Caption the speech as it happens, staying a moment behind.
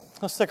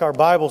Let's take our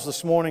Bibles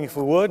this morning, if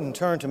we would, and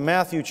turn to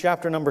Matthew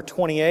chapter number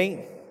 28.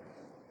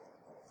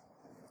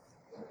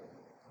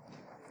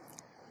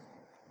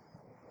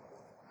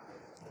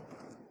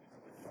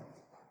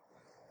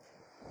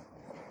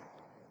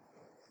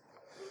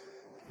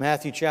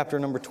 Matthew chapter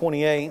number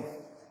 28.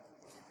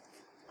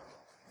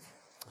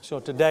 So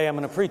today I'm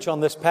going to preach on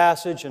this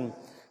passage, and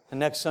the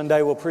next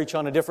Sunday we'll preach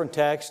on a different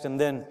text, and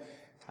then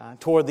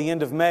toward the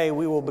end of May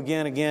we will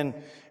begin again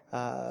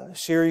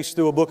series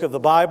through a book of the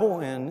Bible.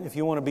 And if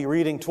you want to be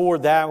reading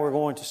toward that, we're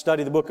going to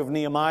study the book of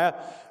Nehemiah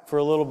for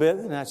a little bit,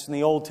 and that's in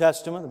the Old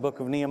Testament, the book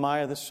of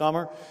Nehemiah this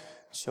summer.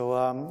 So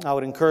I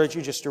would encourage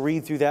you just to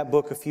read through that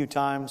book a few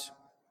times.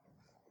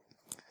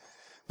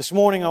 This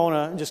morning I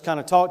want to just kind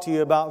of talk to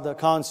you about the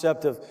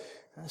concept of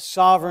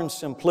sovereign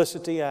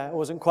simplicity. I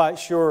wasn't quite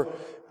sure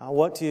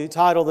what to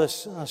title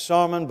this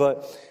sermon,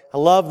 but I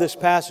love this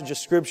passage of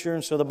Scripture.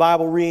 And so the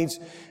Bible reads,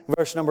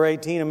 verse number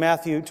 18 of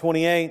Matthew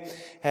 28,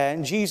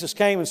 and Jesus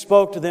came and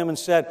spoke to them and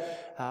said,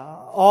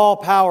 all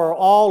power,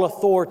 all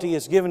authority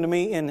is given to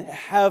me in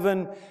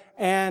heaven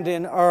and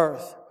in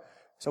earth.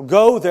 So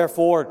go,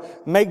 therefore,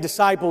 make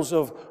disciples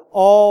of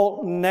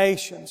all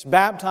nations,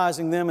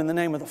 baptizing them in the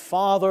name of the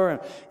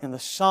Father and the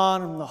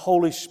Son and the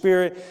Holy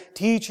Spirit,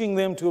 teaching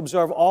them to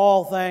observe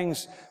all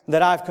things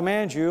that I've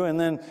commanded you. And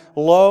then,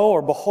 lo,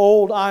 or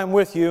behold, I am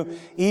with you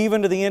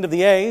even to the end of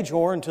the age,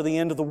 or unto the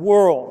end of the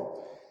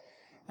world.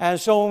 And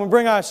so when we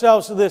bring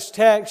ourselves to this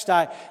text,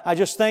 I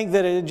just think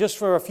that just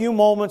for a few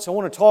moments, I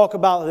want to talk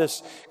about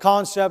this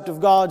concept of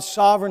God's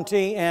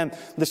sovereignty and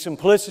the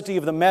simplicity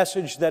of the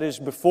message that is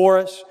before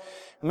us.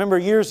 I remember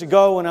years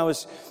ago when I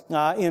was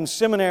in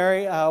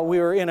seminary, we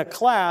were in a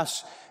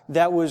class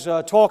that was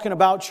talking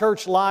about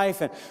church life,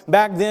 and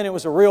back then it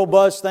was a real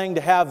buzz thing to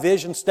have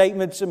vision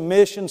statements and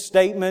mission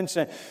statements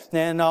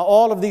and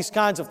all of these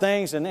kinds of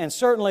things, and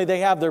certainly they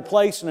have their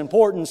place and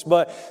importance,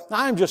 but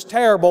I'm just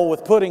terrible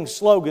with putting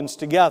slogans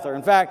together.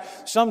 In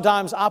fact,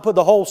 sometimes I put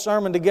the whole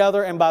sermon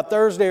together, and by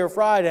Thursday or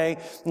Friday,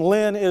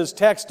 Lynn is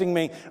texting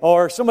me,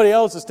 or somebody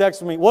else is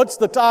texting me, what's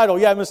the title?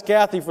 Yeah, Miss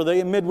Kathy for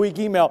the midweek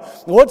email.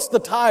 What's the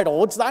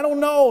title? I don't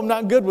know. I'm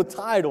not good with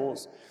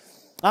titles.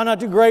 I'm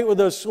not too great with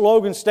those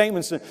slogan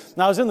statements. And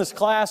I was in this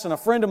class, and a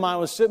friend of mine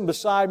was sitting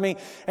beside me,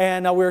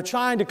 and we were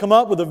trying to come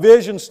up with a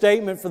vision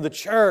statement for the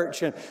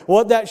church and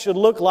what that should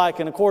look like.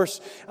 And of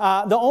course,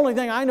 the only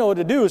thing I know what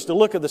to do is to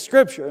look at the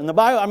Scripture. And the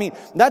Bible,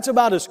 that's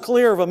about as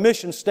clear of a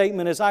mission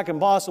statement as I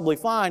can possibly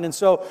find. And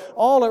so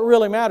all it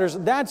really matters,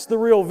 that's the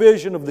real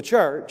vision of the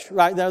church,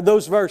 right?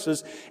 Those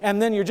verses.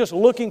 And then you're just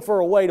looking for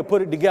a way to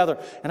put it together.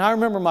 And I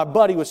remember my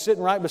buddy was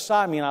sitting right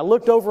beside me, and I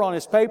looked over on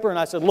his paper, and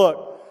I said,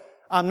 look,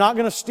 I'm not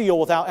going to steal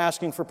without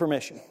asking for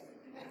permission.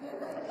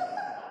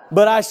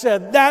 But I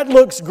said, that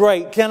looks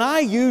great. Can I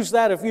use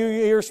that a few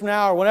years from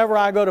now, or whenever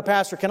I go to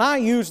pastor? Can I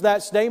use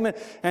that statement?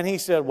 And he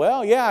said,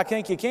 well, yeah, I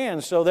think you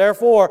can. So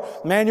therefore,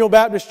 Emmanuel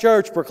Baptist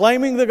Church,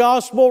 proclaiming the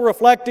gospel,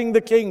 reflecting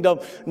the kingdom.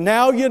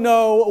 Now you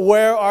know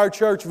where our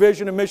church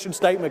vision and mission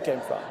statement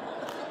came from.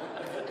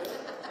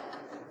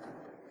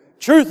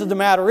 Truth of the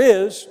matter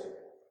is,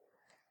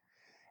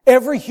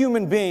 every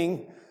human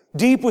being,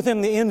 deep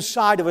within the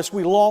inside of us,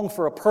 we long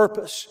for a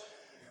purpose.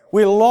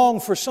 We long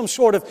for some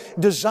sort of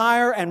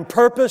desire and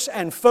purpose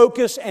and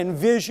focus and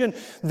vision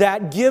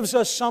that gives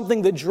us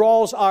something that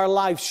draws our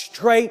life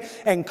straight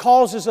and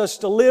causes us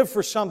to live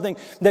for something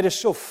that is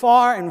so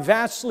far and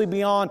vastly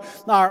beyond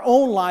our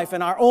own life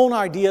and our own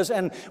ideas.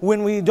 And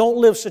when we don't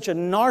live such a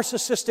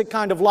narcissistic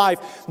kind of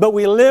life, but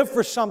we live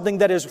for something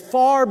that is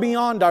far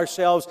beyond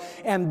ourselves.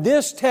 And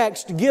this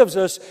text gives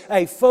us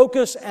a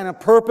focus and a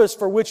purpose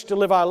for which to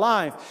live our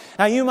life.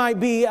 Now you might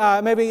be,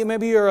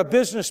 maybe you're a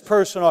business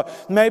person, or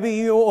maybe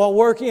you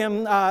work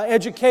in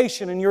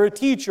education and you're a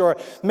teacher, or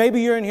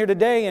maybe you're in here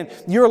today and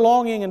you're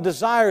longing and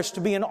desires to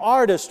be an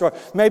artist, or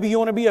maybe you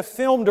want to be a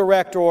film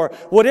director, or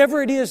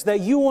whatever it is that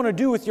you want to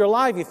do with your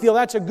life, you feel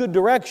that's a good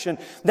direction.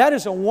 That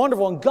is a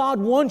wonderful, and God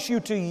wants you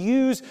to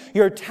use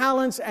your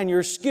talents and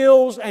your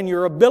skills and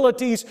your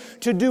abilities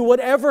to do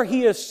whatever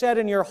He has set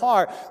in your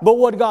heart. But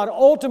what God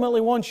ultimately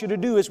wants you to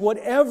do is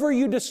whatever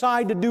you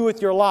decide to do with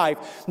your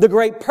life, the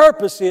great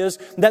purpose is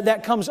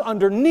that comes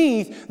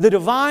underneath the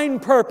divine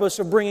purpose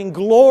of bringing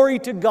glory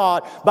to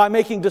God by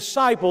making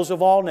disciples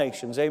of all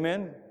nations.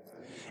 Amen?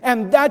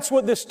 And that's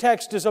what this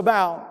text is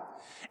about.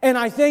 And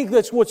I think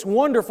that's what's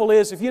wonderful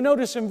is, if you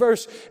notice in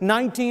verse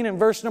 19 and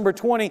verse number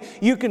 20,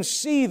 you can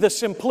see the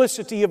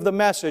simplicity of the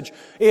message.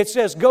 It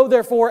says, go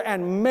therefore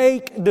and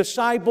make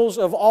disciples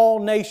of all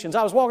nations.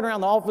 I was walking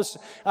around the office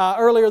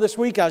earlier this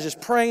week. I was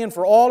just praying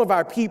for all of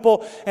our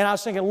people. And I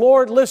was thinking,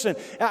 Lord, listen,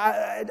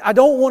 I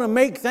don't want to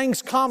make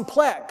things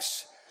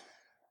complex.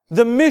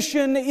 The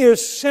mission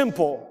is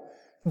simple.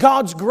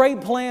 God's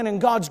great plan and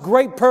God's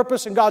great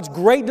purpose and God's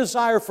great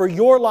desire for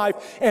your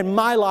life and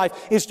my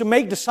life is to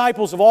make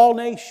disciples of all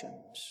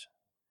nations.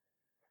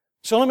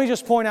 So let me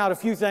just point out a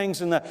few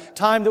things in the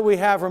time that we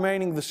have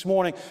remaining this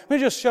morning. Let me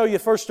just show you,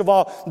 first of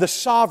all, the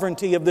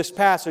sovereignty of this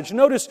passage.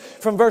 Notice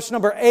from verse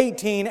number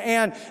 18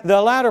 and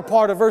the latter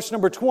part of verse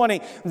number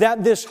 20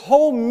 that this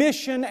whole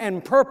mission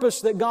and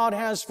purpose that God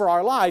has for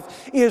our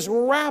life is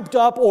wrapped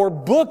up or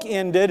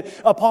bookended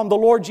upon the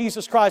Lord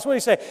Jesus Christ. What do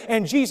you say?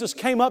 And Jesus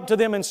came up to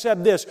them and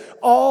said this,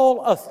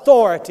 "All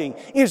authority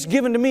is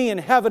given to me in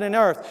heaven and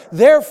earth.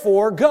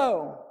 Therefore,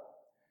 go."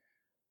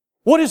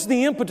 What is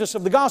the impetus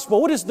of the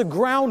gospel? What is the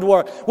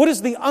groundwork? What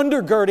is the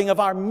undergirding of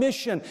our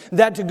mission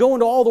that to go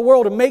into all the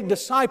world and make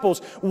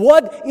disciples?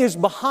 What is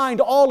behind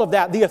all of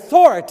that? The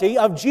authority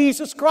of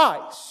Jesus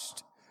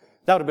Christ.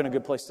 That would have been a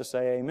good place to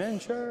say amen,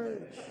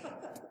 church.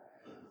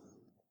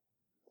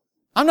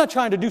 I'm not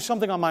trying to do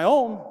something on my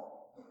own.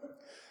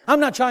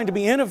 I'm not trying to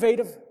be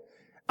innovative.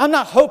 I'm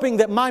not hoping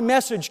that my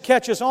message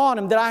catches on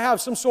and that I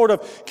have some sort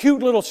of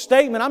cute little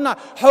statement. I'm not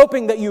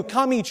hoping that you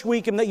come each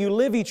week and that you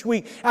live each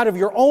week out of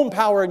your own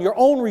power and your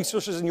own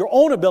resources and your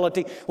own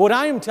ability. What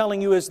I am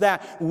telling you is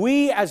that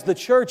we as the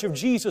Church of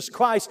Jesus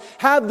Christ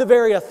have the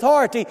very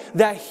authority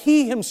that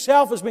He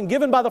Himself has been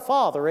given by the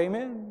Father.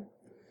 Amen.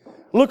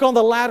 Look on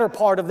the latter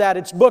part of that.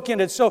 It's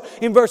bookended. So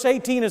in verse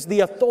 18 is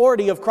the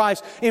authority of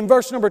Christ. In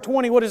verse number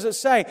 20, what does it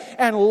say?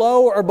 And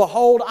lo, or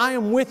behold, I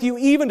am with you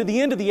even to the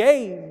end of the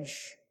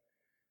age.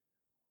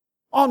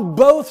 On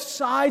both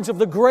sides of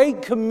the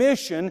Great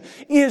Commission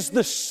is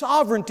the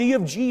sovereignty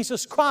of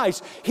Jesus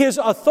Christ, His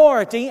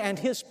authority and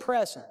His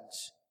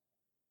presence.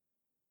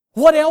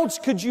 What else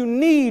could you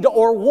need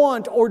or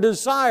want or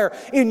desire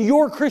in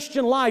your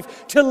Christian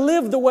life to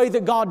live the way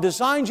that God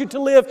designed you to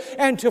live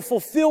and to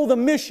fulfill the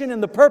mission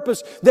and the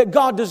purpose that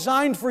God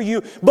designed for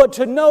you, but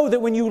to know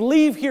that when you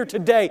leave here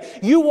today,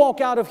 you walk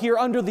out of here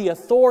under the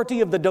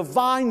authority of the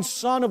divine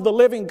Son of the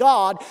living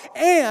God,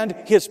 and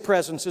His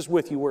presence is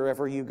with you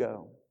wherever you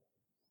go.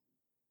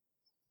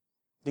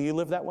 Do you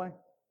live that way?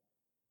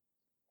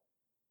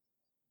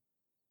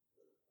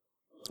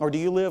 Or do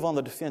you live on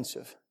the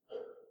defensive?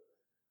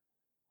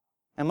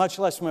 And much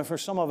less for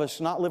some of us,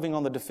 not living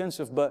on the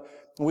defensive, but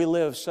we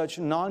live such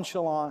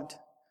nonchalant,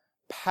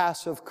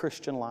 passive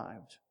Christian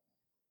lives.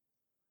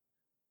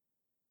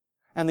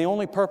 And the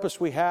only purpose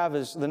we have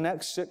is the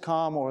next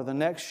sitcom or the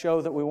next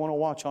show that we want to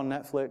watch on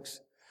Netflix.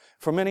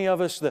 For many of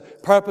us, the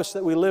purpose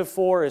that we live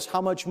for is how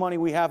much money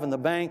we have in the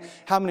bank,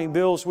 how many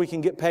bills we can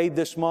get paid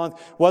this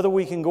month, whether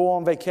we can go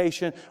on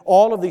vacation,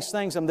 all of these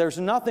things. And there's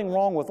nothing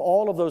wrong with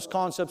all of those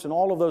concepts and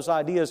all of those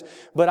ideas,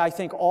 but I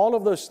think all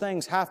of those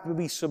things have to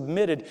be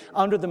submitted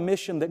under the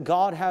mission that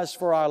God has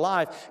for our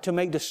life to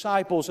make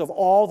disciples of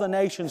all the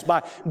nations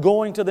by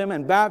going to them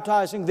and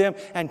baptizing them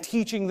and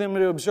teaching them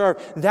to observe.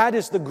 That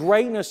is the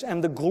greatness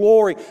and the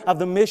glory of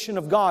the mission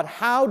of God.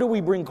 How do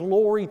we bring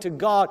glory to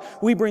God?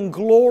 We bring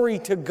glory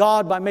to God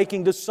by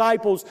making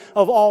disciples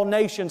of all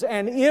nations.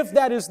 And if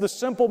that is the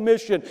simple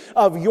mission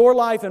of your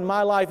life and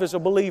my life as a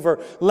believer,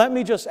 let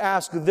me just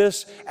ask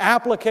this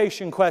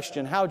application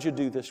question. How'd you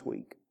do this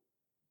week?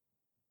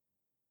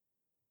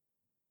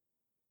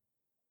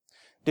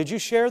 Did you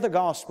share the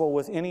gospel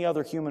with any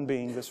other human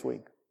being this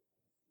week?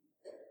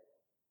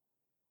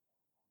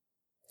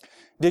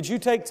 Did you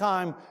take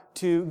time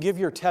to give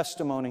your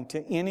testimony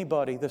to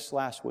anybody this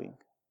last week?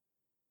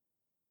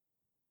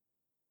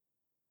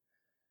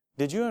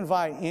 Did you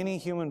invite any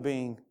human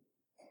being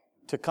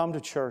to come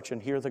to church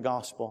and hear the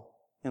gospel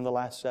in the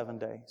last 7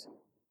 days?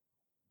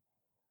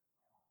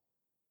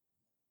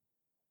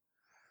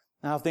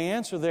 Now, if the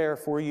answer there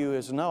for you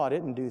is no, I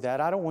didn't do that,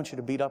 I don't want you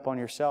to beat up on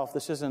yourself.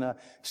 This isn't a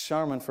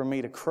sermon for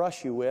me to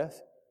crush you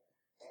with.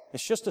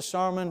 It's just a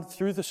sermon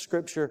through the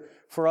Scripture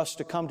for us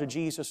to come to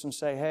Jesus and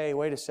say, hey,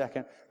 wait a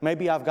second,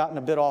 maybe I've gotten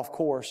a bit off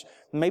course.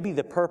 Maybe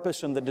the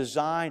purpose and the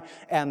design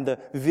and the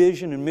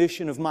vision and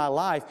mission of my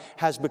life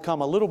has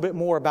become a little bit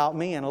more about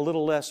me and a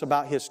little less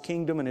about His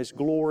kingdom and His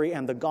glory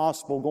and the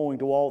gospel going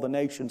to all the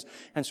nations.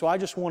 And so I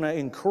just want to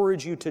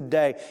encourage you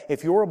today,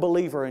 if you're a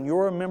believer and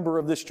you're a member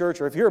of this church,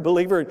 or if you're a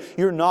believer and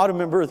you're not a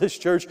member of this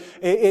church,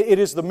 it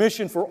is the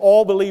mission for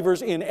all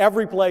believers in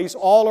every place,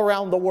 all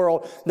around the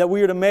world, that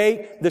we are to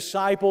make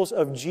disciples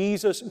of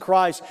Jesus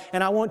Christ.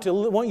 And I want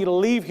you to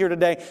leave here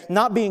today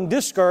not being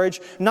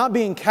discouraged, not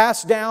being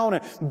cast down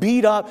and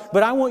beat up,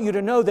 but I want you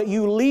to know that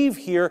you leave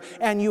here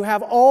and you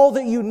have all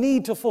that you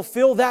need to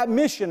fulfill that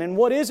mission. And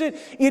what is it?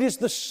 It is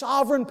the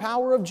sovereign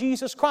power of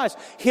Jesus Christ.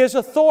 His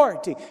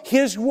authority,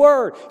 His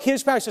Word,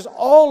 His power. It says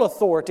all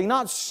authority,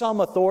 not some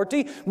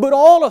authority, but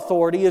all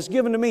authority is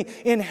given to me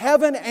in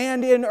heaven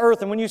and in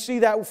earth. And when you see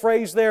that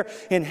phrase there,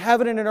 in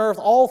heaven and in earth,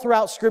 all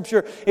throughout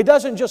Scripture, it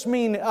doesn't just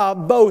mean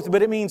both,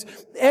 but it means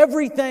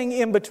everything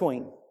in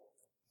between.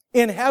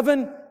 In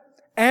heaven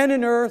and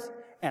in earth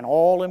and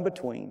all in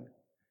between.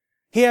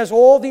 He has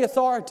all the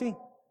authority.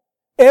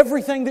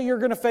 Everything that you're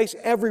going to face,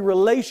 every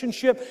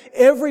relationship,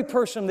 every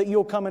person that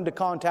you'll come into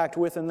contact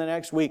with in the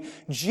next week,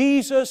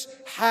 Jesus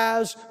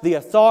has the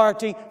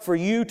authority for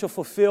you to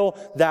fulfill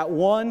that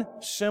one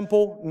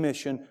simple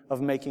mission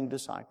of making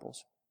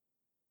disciples.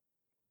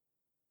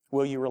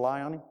 Will you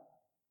rely on Him?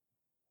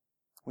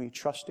 Will you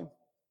trust Him?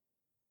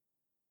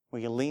 Will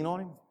you lean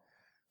on Him?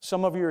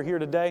 Some of you are here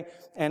today,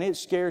 and it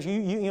scares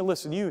you.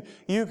 Listen,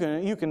 you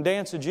can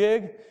dance a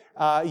jig,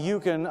 you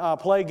can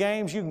play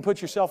games, you can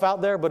put yourself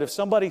out there, but if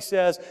somebody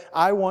says,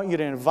 I want you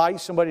to invite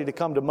somebody to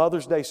come to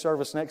Mother's Day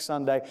service next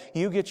Sunday,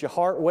 you get your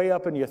heart way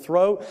up in your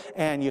throat,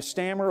 and you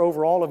stammer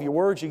over all of your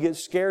words. You get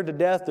scared to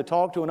death to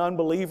talk to an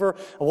unbeliever.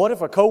 What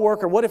if a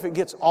coworker, what if it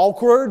gets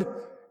awkward?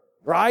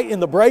 Right? In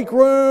the break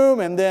room,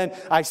 and then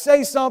I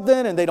say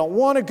something and they don't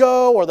want to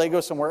go, or they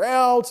go somewhere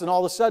else, and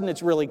all of a sudden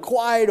it's really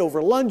quiet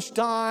over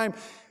lunchtime.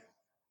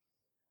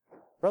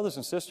 Brothers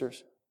and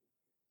sisters,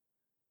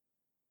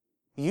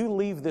 you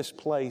leave this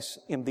place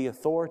in the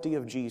authority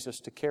of Jesus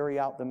to carry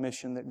out the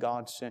mission that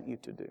God sent you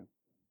to do.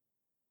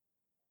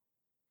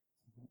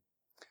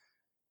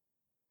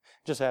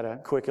 Just had a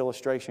quick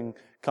illustration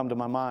come to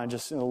my mind,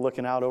 just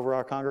looking out over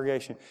our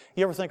congregation.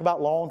 You ever think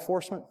about law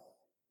enforcement?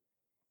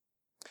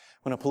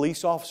 When a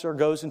police officer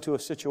goes into a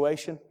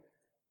situation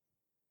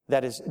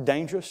that is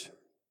dangerous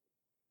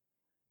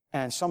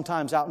and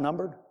sometimes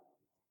outnumbered,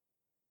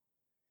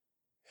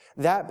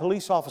 that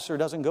police officer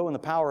doesn't go in the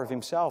power of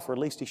himself, or at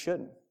least he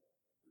shouldn't.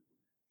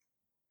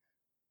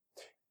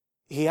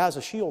 He has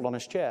a shield on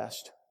his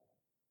chest.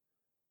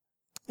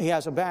 He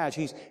has a badge.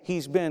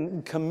 He's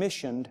been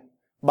commissioned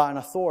by an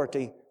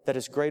authority that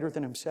is greater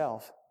than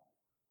himself.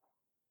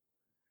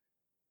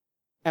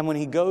 And when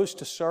he goes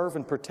to serve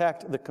and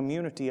protect the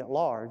community at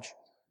large,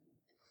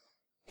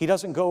 he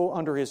doesn't go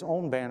under his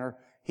own banner.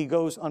 He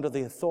goes under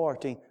the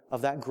authority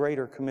of that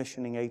greater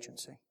commissioning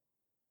agency.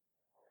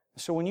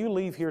 So when you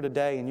leave here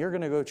today and you're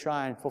going to go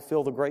try and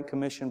fulfill the Great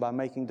Commission by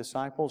making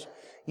disciples,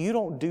 you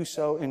don't do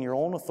so in your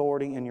own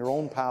authority, in your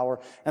own power.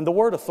 And the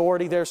word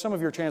authority there, some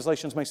of your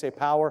translations may say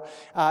power.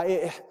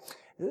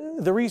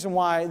 The reason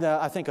why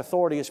I think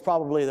authority is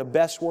probably the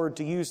best word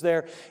to use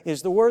there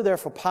is the word there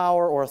for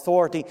power or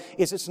authority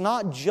is it's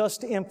not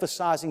just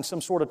emphasizing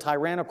some sort of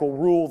tyrannical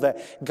rule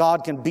that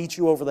God can beat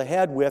you over the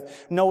head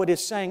with. No, it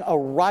is saying a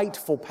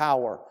rightful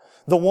power.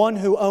 The one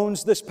who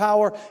owns this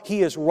power,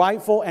 He is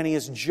rightful and He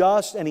is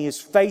just and He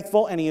is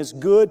faithful and He is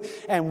good.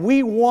 And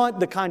we want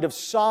the kind of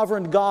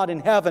sovereign God in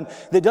heaven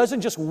that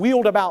doesn't just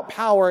wield about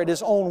power at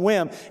His own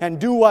whim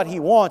and do what He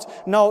wants.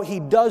 No, He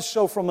does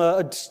so from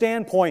a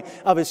standpoint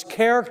of His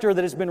character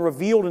that has been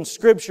revealed in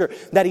Scripture,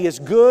 that He is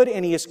good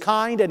and He is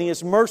kind and He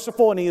is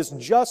merciful and He is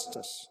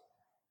justice.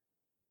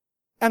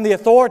 And the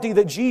authority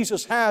that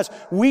Jesus has,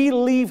 we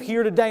leave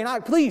here today.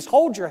 And please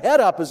hold your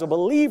head up as a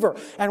believer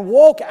and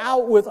walk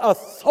out with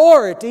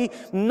authority,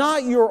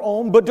 not your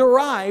own, but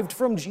derived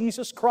from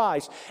Jesus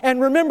Christ. And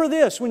remember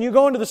this, when you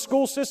go into the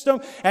school system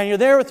and you're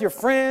there with your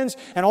friends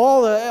and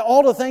all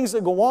the things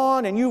that go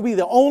on, and you be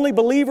the only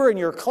believer in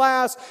your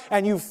class,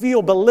 and you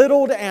feel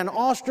belittled and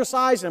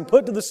ostracized and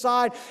put to the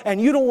side,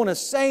 and you don't want to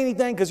say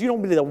anything because you don't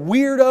want to be the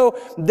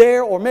weirdo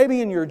there, or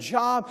maybe in your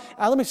job.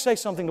 Now, let me say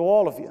something to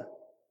all of you.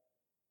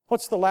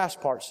 What's the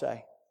last part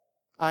say?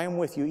 I am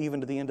with you even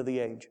to the end of the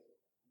age.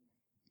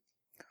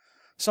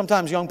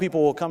 Sometimes young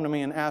people will come to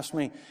me and ask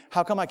me,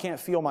 how come I can't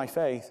feel my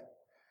faith?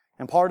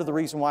 And part of the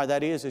reason why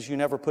that is you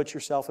never put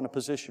yourself in a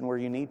position where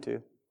you need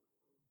to.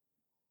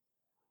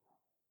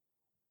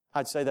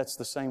 I'd say that's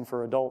the same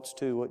for adults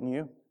too, wouldn't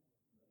you?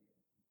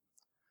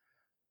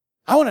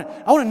 I want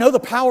to know the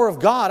power of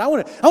God. I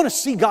want to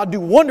see God do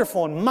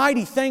wonderful and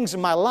mighty things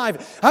in my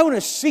life. I want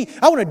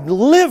to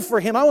live for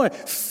Him. I want to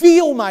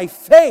feel my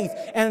faith.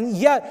 And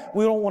yet,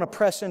 we don't want to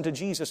press into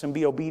Jesus and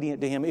be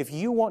obedient to Him. If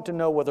you want to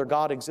know whether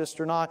God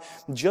exists or not,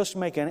 just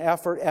make an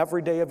effort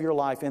every day of your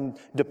life in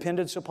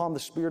dependence upon the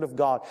Spirit of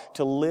God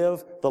to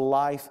live the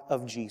life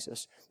of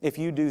Jesus. If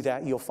you do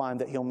that, you'll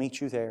find that He'll meet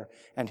you there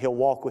and He'll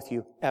walk with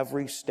you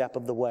every step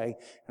of the way.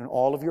 And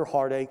all of your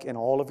heartache and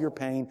all of your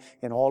pain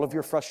and all of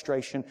your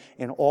frustration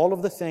and all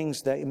of the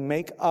things that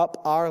make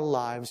up our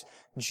lives,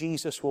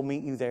 Jesus will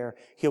meet you there.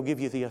 He'll give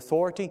you the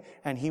authority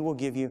and He will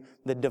give you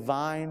the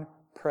divine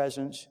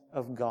presence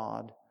of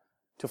God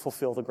to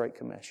fulfill the Great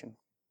Commission.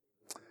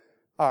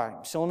 All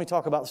right, so let me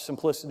talk about the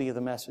simplicity of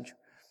the message.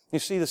 You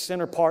see the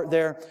center part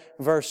there,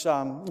 verse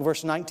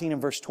 19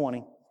 and verse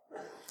 20.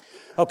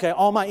 Okay,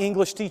 all my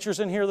English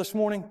teachers in here this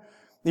morning,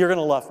 you're going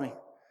to love me.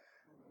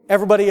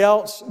 Everybody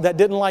else that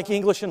didn't like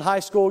English in high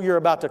school, you're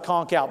about to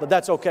conk out, but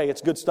that's okay.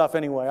 It's good stuff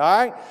anyway, all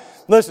right?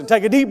 Listen,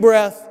 take a deep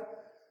breath.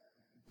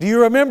 Do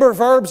you remember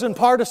verbs and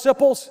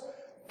participles?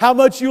 How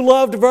much you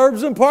loved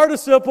verbs and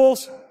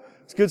participles?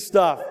 It's good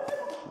stuff.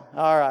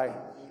 All right.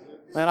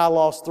 Man, I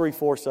lost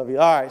 3/4 of you.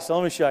 All right, so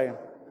let me show you.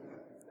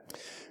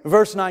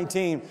 Verse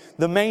 19,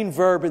 the main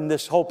verb in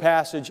this whole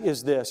passage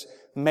is this: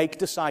 make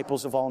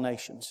disciples of all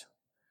nations.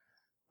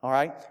 All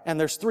right? And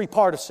there's 3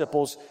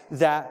 participles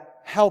that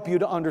help you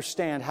to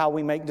understand how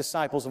we make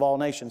disciples of all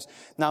nations.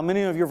 Now,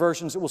 many of your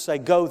versions it will say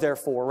go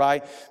therefore,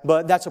 right?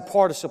 But that's a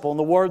participle, and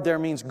the word there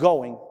means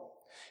going.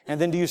 And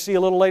then do you see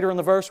a little later in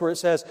the verse where it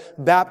says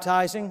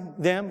baptizing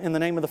them in the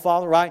name of the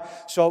Father, right?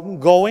 So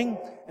going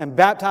and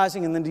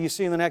baptizing, and then do you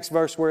see in the next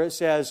verse where it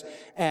says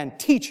and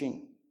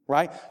teaching,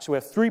 right? So we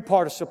have 3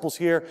 participles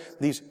here,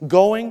 these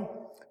going,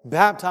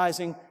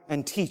 baptizing,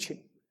 and teaching.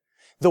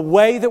 The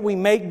way that we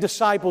make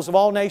disciples of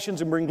all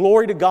nations and bring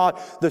glory to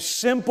God, the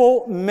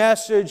simple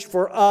message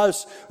for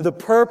us, the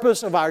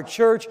purpose of our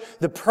church,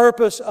 the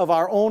purpose of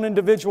our own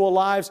individual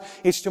lives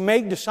is to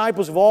make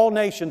disciples of all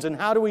nations. And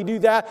how do we do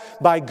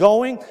that? By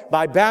going,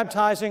 by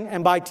baptizing,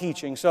 and by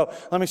teaching. So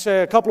let me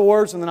say a couple of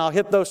words and then I'll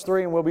hit those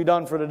three and we'll be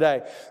done for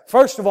today.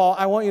 First of all,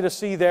 I want you to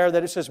see there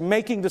that it says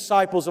making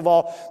disciples of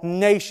all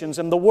nations.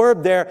 And the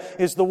word there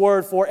is the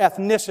word for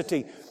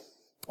ethnicity.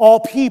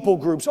 All people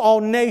groups, all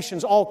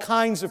nations, all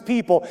kinds of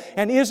people.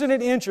 And isn't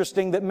it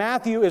interesting that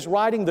Matthew is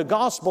writing the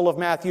Gospel of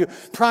Matthew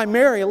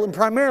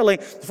primarily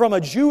from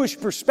a Jewish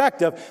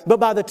perspective, but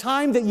by the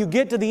time that you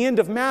get to the end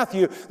of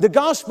Matthew, the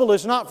Gospel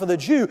is not for the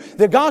Jew.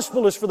 The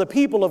Gospel is for the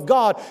people of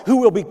God who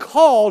will be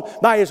called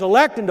by His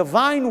elect and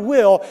divine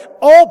will,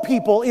 all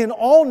people in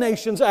all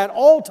nations at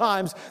all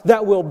times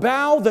that will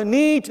bow the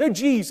knee to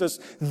Jesus.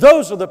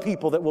 Those are the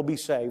people that will be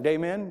saved.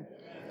 Amen?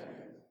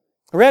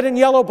 Red and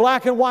yellow,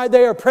 black and white,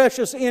 they are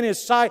precious in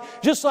His sight.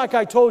 Just like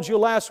I told you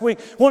last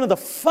week, one of the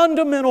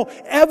fundamental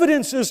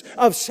evidences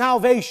of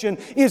salvation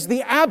is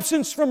the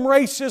absence from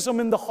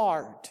racism in the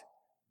heart.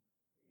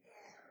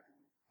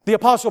 The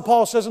Apostle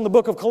Paul says in the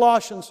book of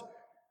Colossians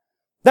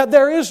that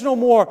there is no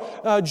more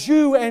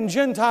Jew and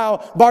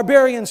Gentile,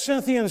 barbarian,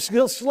 Scythian,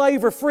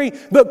 slave or free,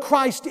 but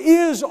Christ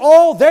is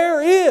all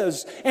there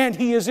is, and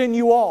He is in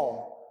you all.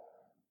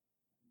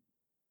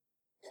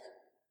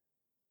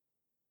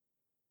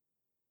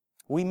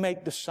 We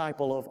make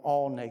disciples of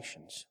all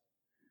nations.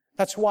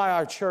 That's why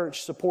our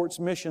church supports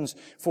missions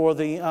for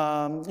the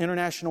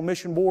International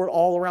Mission Board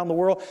all around the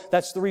world.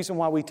 That's the reason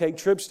why we take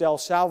trips to El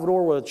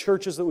Salvador with the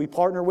churches that we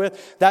partner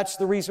with. That's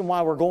the reason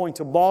why we're going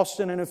to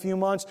Boston in a few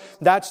months.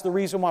 That's the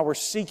reason why we're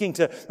seeking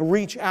to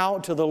reach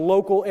out to the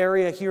local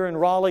area here in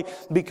Raleigh,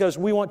 because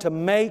we want to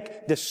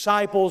make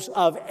disciples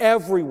of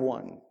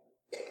everyone.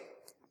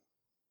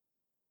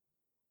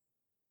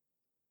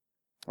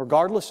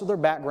 Regardless of their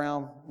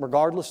background,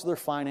 regardless of their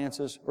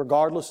finances,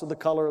 regardless of the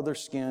color of their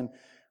skin,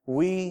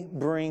 we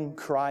bring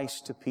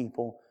Christ to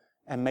people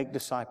and make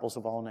disciples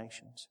of all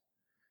nations.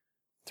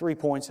 3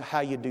 points of how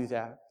you do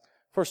that.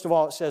 First of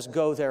all, it says,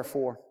 go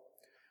therefore,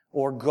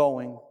 or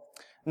going.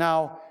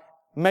 Now,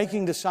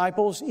 making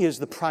disciples is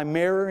the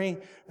primary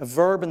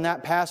verb in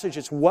that passage.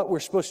 It's what we're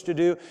supposed to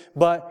do,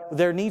 but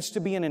there needs to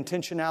be an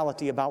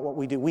intentionality about what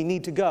we do. We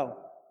need to go.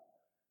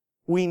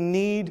 We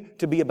need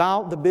to be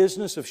about the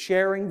business of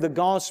sharing the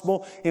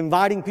gospel,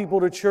 inviting people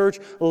to church,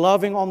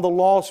 loving on the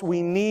lost.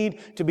 We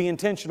need to be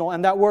intentional.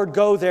 And that word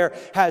go there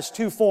has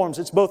two forms.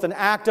 It's both an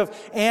active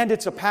and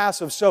it's a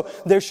passive. So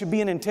there should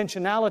be an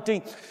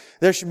intentionality.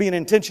 There should be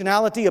an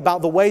intentionality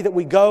about the way that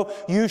we go.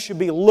 You should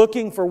be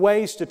looking for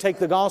ways to take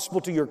the gospel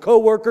to your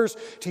coworkers,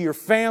 to your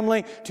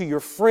family, to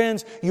your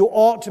friends. You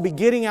ought to be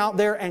getting out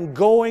there and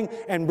going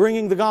and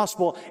bringing the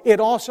gospel. It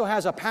also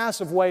has a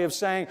passive way of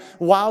saying,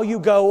 while you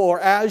go or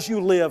as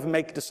you live,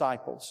 make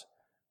disciples.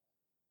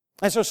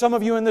 And so some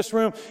of you in this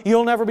room,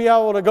 you'll never be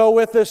able to go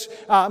with us,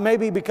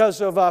 maybe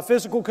because of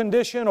physical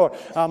condition or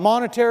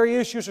monetary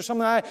issues or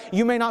something like that.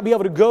 You may not be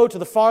able to go to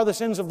the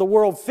farthest ends of the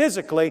world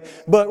physically,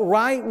 but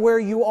right where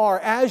you are,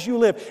 as you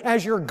live,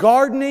 as you're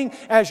gardening,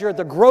 as you're at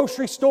the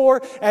grocery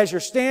store, as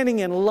you're standing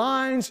in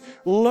lines,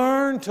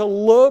 learn to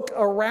look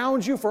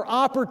around you for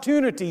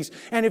opportunities.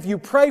 And if you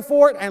pray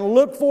for it and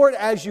look for it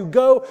as you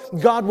go,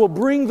 God will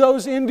bring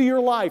those into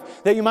your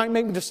life that you might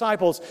make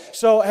disciples.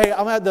 So, hey,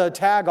 I'm at the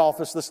tag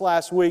office this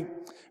last week.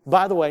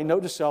 By the way,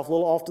 note to self, a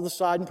little off to the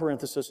side in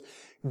parenthesis,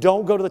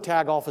 don't go to the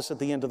tag office at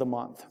the end of the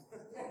month.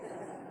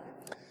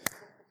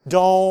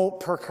 Don't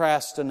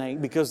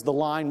procrastinate because the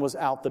line was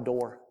out the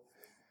door.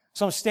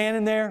 So I'm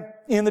standing there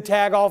in the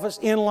tag office,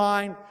 in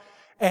line,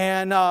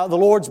 and the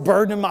Lord's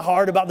burdening my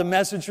heart about the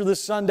message for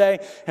this Sunday.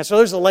 And so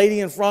there's a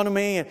lady in front of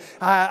me, and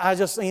I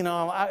just,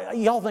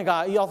 y'all think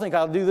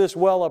I'll do this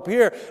well up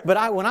here,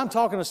 but when I'm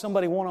talking to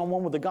somebody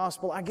one-on-one with the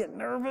gospel, I get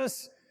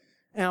nervous.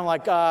 And I'm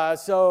like,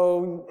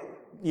 so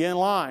you in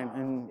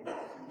line?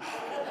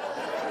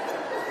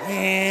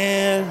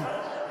 And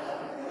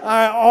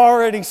I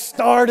already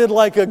started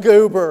like a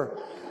goober.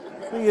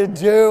 What do you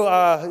do?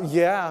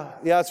 Yeah,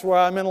 that's where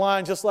I'm in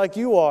line just like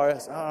you are.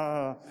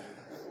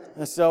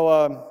 And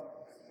so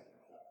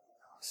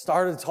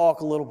started to talk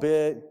a little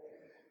bit.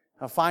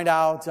 I find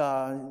out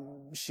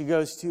she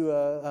goes to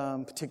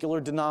a particular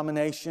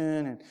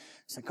denomination, and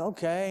it's like,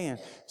 okay. And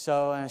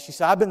so she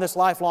said, I've been this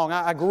lifelong.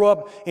 I grew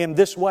up in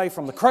this way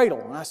from the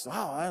cradle. And I said,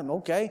 oh,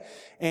 okay.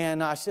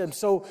 And I said,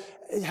 so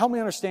help me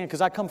understand, because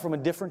I come from a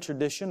different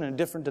tradition and a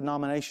different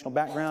denominational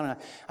background. And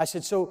I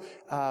said, so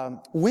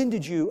when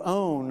did you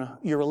own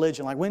your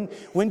religion? Like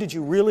when did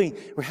you really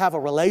have a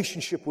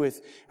relationship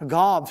with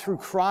God through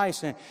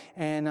Christ?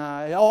 And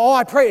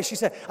I pray. She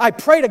said, I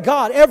pray to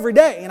God every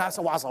day. And I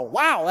said,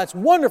 wow, that's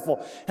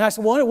wonderful. And I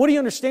said, well, what do you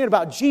understand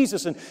about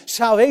Jesus and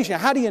salvation?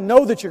 How do you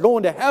know that you're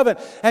going to heaven?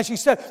 And she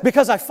said,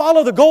 because I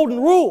follow the golden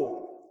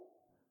rule.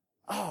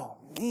 Oh,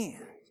 man.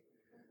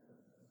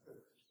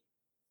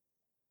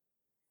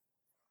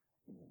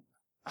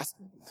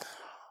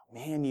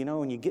 Man,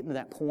 when you get into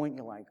that point,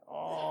 you're like,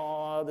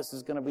 oh, this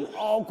is going to be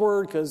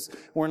awkward because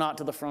we're not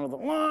to the front of the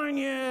line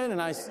yet.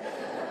 And I said,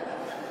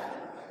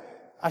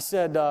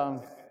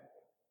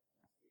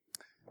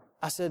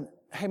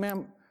 hey,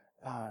 ma'am,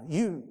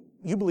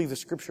 you believe the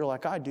Scripture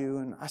like I do.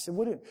 And I said,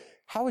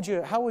 how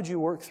would you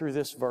work through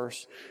this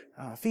verse?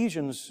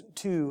 Ephesians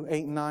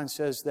 2:8-9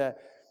 says that,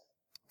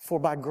 for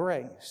by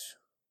grace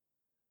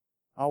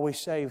are we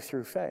saved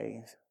through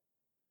faith.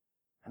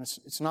 And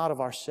it's not of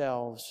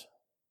ourselves,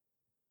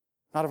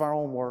 not of our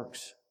own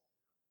works,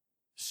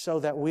 so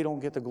that we don't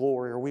get the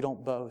glory or we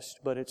don't boast,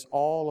 but it's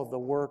all of the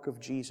work of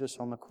Jesus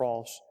on the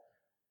cross.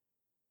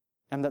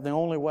 And that the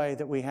only way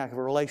that we have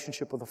a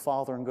relationship with the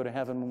Father and go to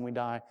heaven when we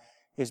die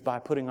is by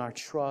putting our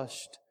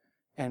trust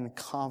and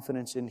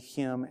confidence in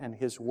Him and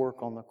His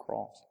work on the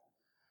cross.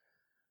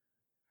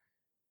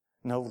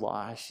 No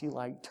lie, she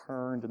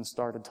turned and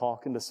started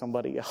talking to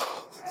somebody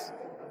else.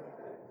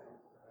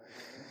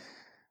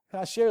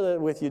 I share that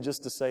with you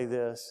just to say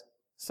this.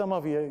 Some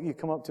of you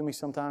come up to me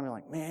sometime, you're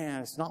like,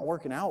 man, it's not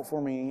working out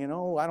for me.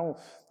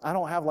 I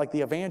don't have like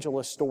the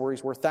evangelist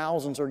stories where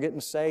thousands are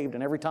getting saved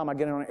and every time I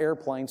get on an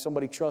airplane,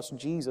 somebody trusts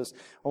Jesus.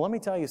 Well, let me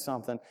tell you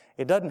something.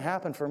 It doesn't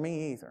happen for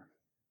me either.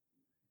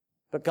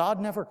 But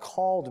God never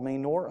called me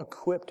nor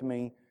equipped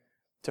me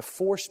to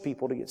force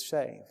people to get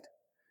saved.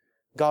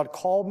 God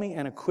called me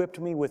and equipped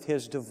me with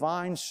His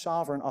divine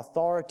sovereign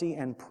authority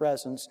and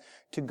presence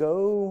to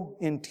go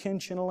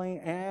intentionally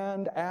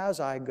and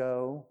as I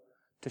go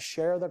to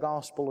share the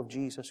gospel of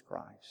Jesus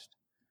Christ.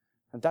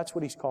 And that's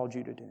what He's called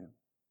you to do.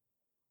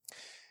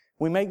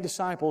 We make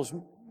disciples.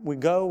 We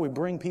go, we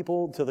bring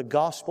people to the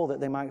gospel that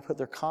they might put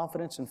their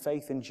confidence and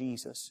faith in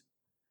Jesus.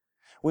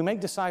 We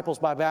make disciples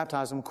by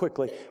baptizing them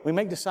quickly. We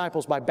make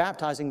disciples by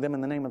baptizing them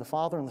in the name of the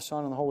Father and the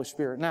Son and the Holy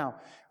Spirit. Now,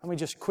 let me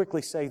just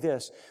quickly say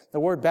this. The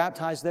word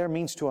baptize there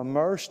means to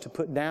immerse, to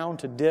put down,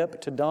 to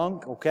dip, to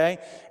dunk, okay?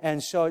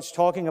 And so it's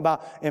talking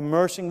about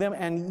immersing them.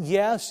 And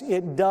yes,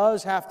 it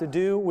does have to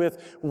do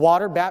with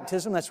water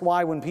baptism. That's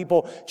why when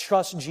people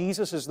trust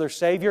Jesus as their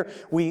Savior,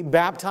 we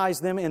baptize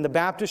them in the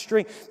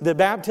baptistry. The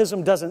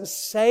baptism doesn't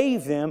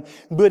save them,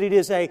 but it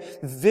is a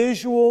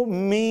visual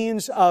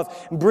means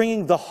of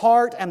bringing the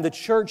heart and the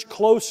church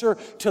closer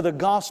to the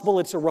gospel.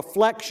 It's a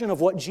reflection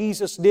of what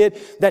Jesus did,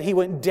 that He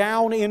went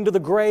down into the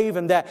grave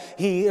and that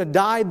He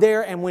died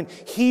there. And when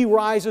He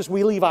rises,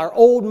 we leave our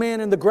old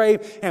man in the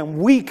grave and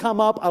we come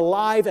up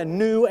alive and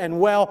new and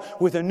well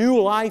with a new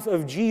life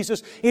of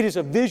Jesus. It is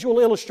a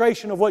visual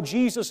illustration of what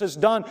Jesus has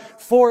done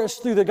for us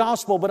through the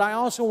gospel. But I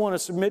also want to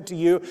submit to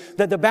you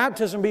that the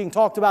baptism being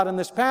talked about in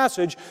this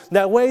passage,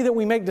 that way that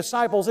we make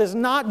disciples, is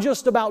not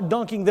just about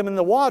dunking them in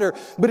the water,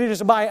 but it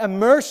is by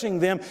immersing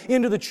them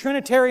into the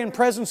Trinitarian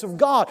presence of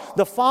God,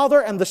 the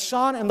Father and the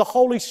Son and the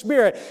Holy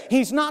Spirit.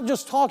 He's not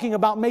just talking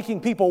about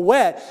making people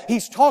wet.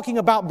 He's talking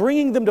about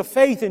bringing them to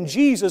faith in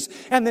Jesus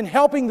and then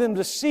helping them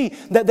to see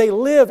that they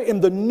live in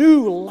the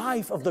new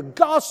life of the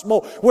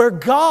gospel where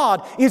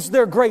God is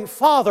their great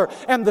Father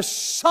and the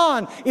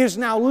Son is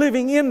now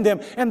living in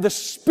them and the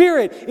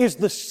Spirit is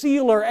the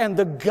sealer and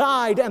the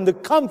guide and the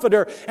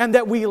comforter, and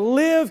that we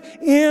live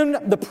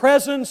in the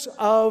presence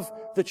of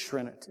the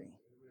Trinity.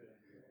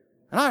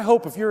 And I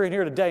hope if you're in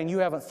here today and you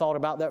haven't thought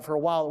about that for a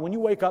while, when you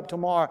wake up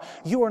tomorrow,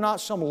 you are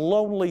not some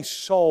lonely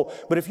soul.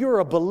 But if you're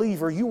a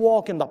believer, you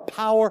walk in the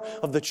power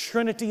of the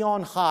Trinity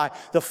on high,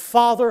 the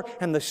Father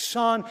and the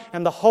Son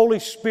and the Holy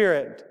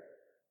Spirit.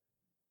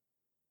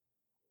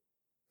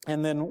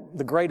 And then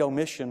the great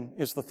omission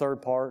is the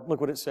third part.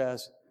 Look what it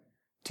says.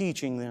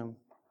 Teaching them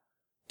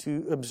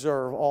to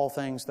observe all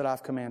things that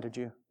I've commanded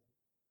you.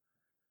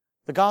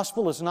 The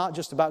gospel is not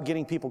just about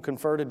getting people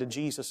converted to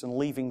Jesus and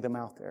leaving them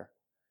out there.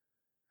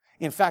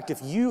 In fact, if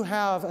you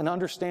have an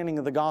understanding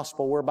of the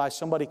gospel whereby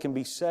somebody can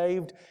be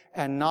saved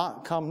and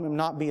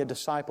not be a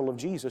disciple of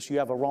Jesus, you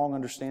have a wrong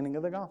understanding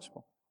of the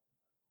gospel.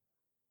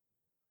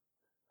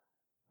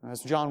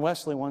 As John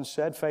Wesley once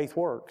said, faith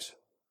works.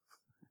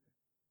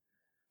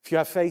 If you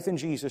have faith in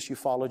Jesus, you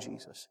follow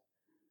Jesus.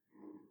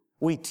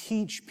 We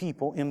teach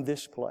people in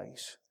this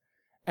place.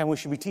 And we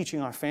should be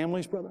teaching our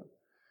families, brother.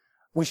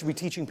 We should be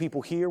teaching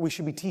people here. We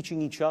should be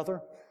teaching each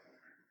other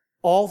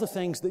all the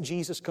things that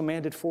Jesus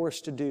commanded for us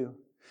to do.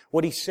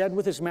 What He said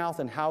with His mouth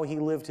and how He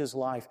lived His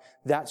life,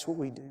 that's what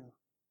we do.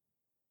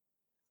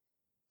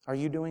 Are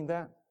you doing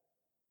that?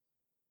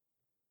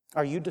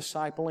 Are you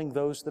discipling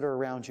those that are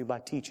around you by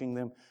teaching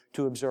them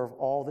to observe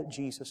all that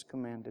Jesus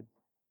commanded?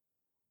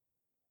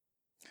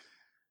 I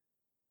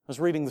was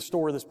reading the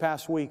story this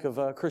past week of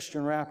a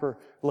Christian rapper,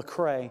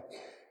 Lecrae,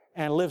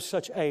 and lived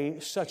such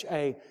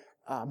a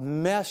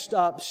messed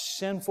up,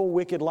 sinful,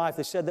 wicked life.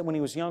 They said that when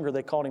he was younger,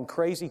 they called him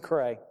Crazy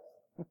Cray.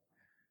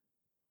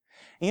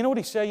 You know what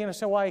he said? You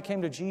understand why he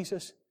came to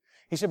Jesus?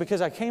 He said,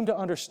 because I came to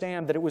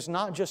understand that it was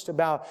not just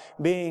about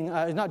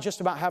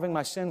having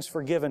my sins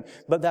forgiven,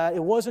 but that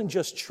it wasn't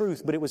just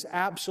truth, but it was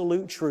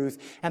absolute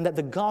truth, and that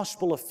the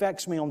gospel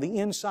affects me on the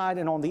inside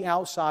and on the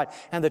outside,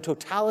 and the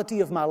totality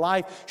of my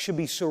life should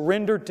be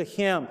surrendered to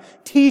Him,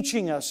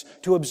 teaching us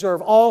to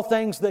observe all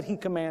things that He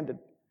commanded.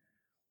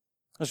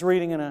 I was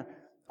reading in an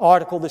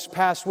article this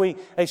past week.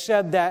 They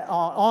said that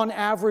on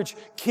average,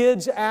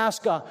 kids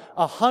ask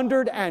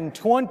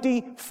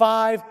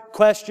 125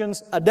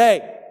 questions a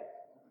day.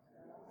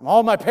 And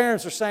all my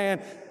parents are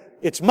saying,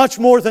 it's much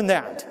more than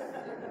that.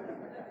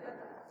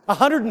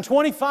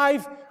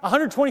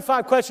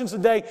 125 questions a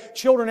day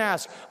children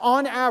ask.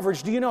 On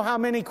average, do you know how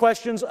many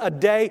questions a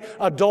day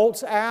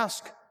adults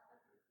ask?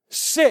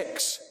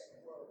 6.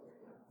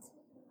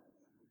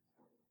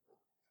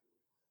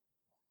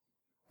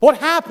 What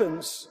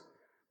happens?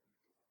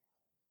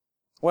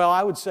 Well,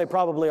 I would say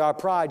probably our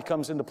pride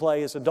comes into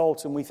play as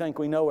adults and we think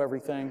we know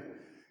everything.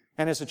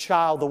 And as a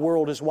child, the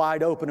world is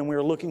wide open and we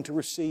are looking to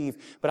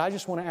receive. But I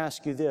just want to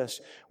ask you this.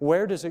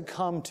 Where does it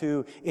come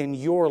to in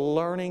your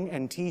learning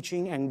and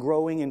teaching and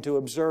growing into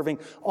observing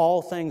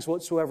all things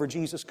whatsoever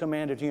Jesus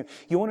commanded you?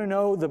 You want to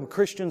know the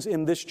Christians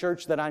in this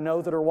church that I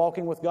know that are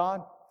walking with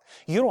God?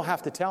 You don't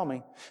have to tell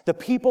me. The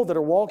people that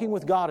are walking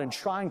with God and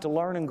trying to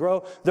learn and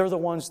grow, they're the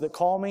ones that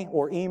call me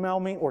or email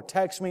me or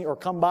text me or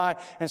come by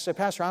and say,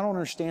 Pastor, I don't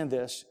understand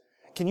this.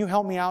 Can you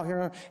help me out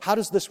here? How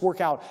does this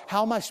work out?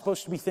 How am I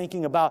supposed to be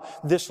thinking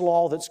about this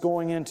law that's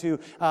going into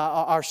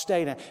our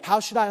state? And how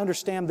should I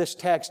understand this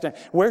text? And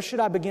where should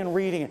I begin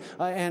reading it?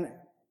 And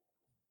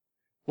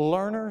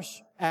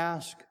learners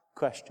ask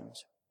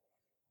questions.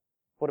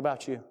 What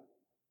about you?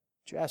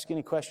 Did you ask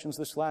any questions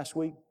this last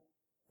week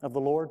of the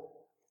Lord,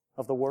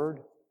 of the Word,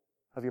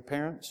 of your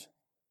parents,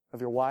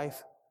 of your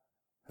wife,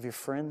 of your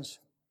friends,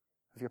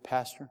 of your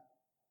pastor?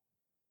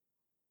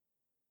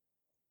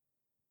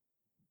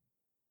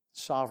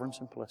 Sovereign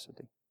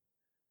simplicity.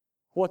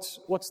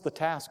 What's the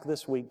task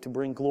this week? To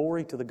bring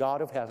glory to the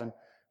God of heaven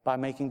by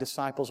making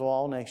disciples of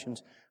all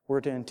nations.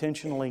 We're to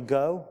intentionally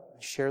go,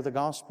 share the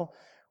gospel.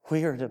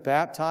 We are to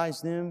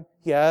baptize them,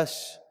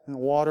 yes, in the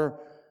water.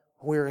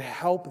 We're to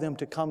help them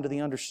to come to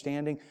the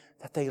understanding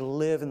that they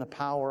live in the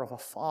power of a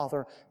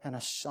Father and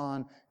a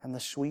Son and the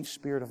sweet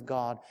Spirit of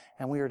God.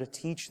 And we are to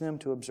teach them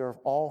to observe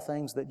all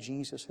things that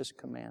Jesus has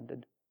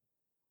commanded.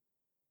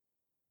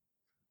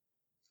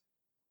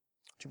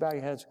 Would you bow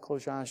your heads and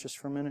close your eyes just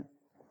for a minute?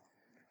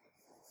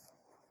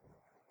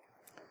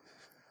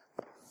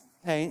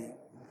 Hey,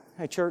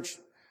 church,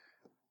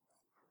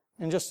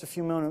 in just a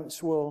few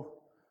minutes we'll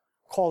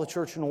call the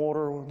church in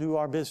order. We'll do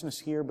our business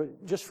here,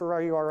 but just for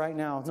where you are right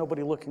now,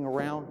 nobody looking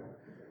around.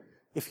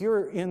 If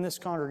you're in this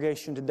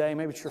congregation today,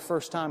 maybe it's your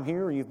first time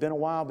here or you've been a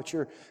while, but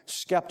you're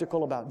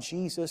skeptical about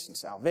Jesus and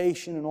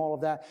salvation and all of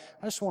that,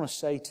 I just want to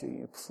say to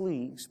you,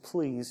 please,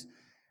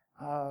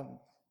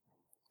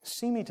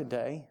 see me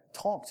today.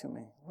 Talk to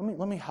me.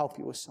 Let me help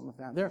you with some of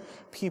that. There are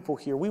people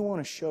here. We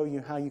want to show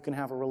you how you can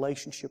have a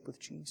relationship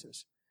with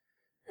Jesus.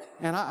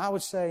 And I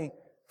would say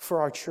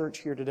for our church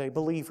here today,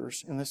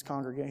 believers in this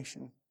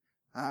congregation,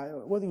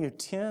 whether you're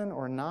 10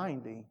 or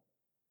 90,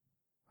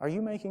 are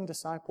you making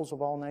disciples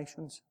of all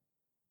nations?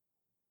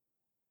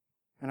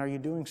 And are you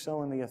doing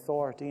so in the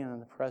authority and in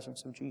the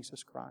presence of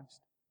Jesus Christ?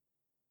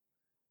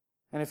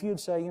 And if you'd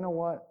say, you know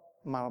what,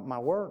 my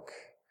work,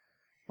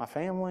 my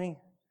family,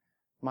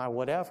 my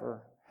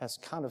whatever has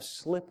kind of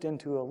slipped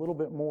into a little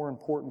bit more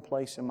important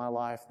place in my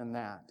life than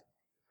that.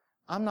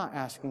 I'm not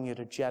asking you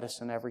to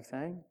jettison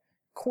everything.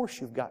 Of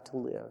course you've got to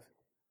live.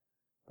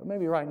 But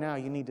maybe right now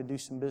you need to do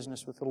some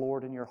business with the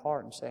Lord in your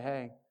heart and say,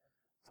 hey,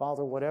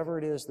 Father, whatever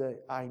it is that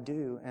I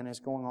do and is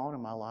going on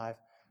in my life,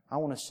 I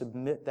want to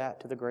submit that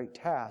to the great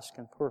task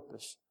and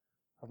purpose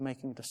of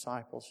making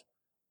disciples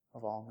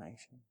of all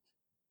nations.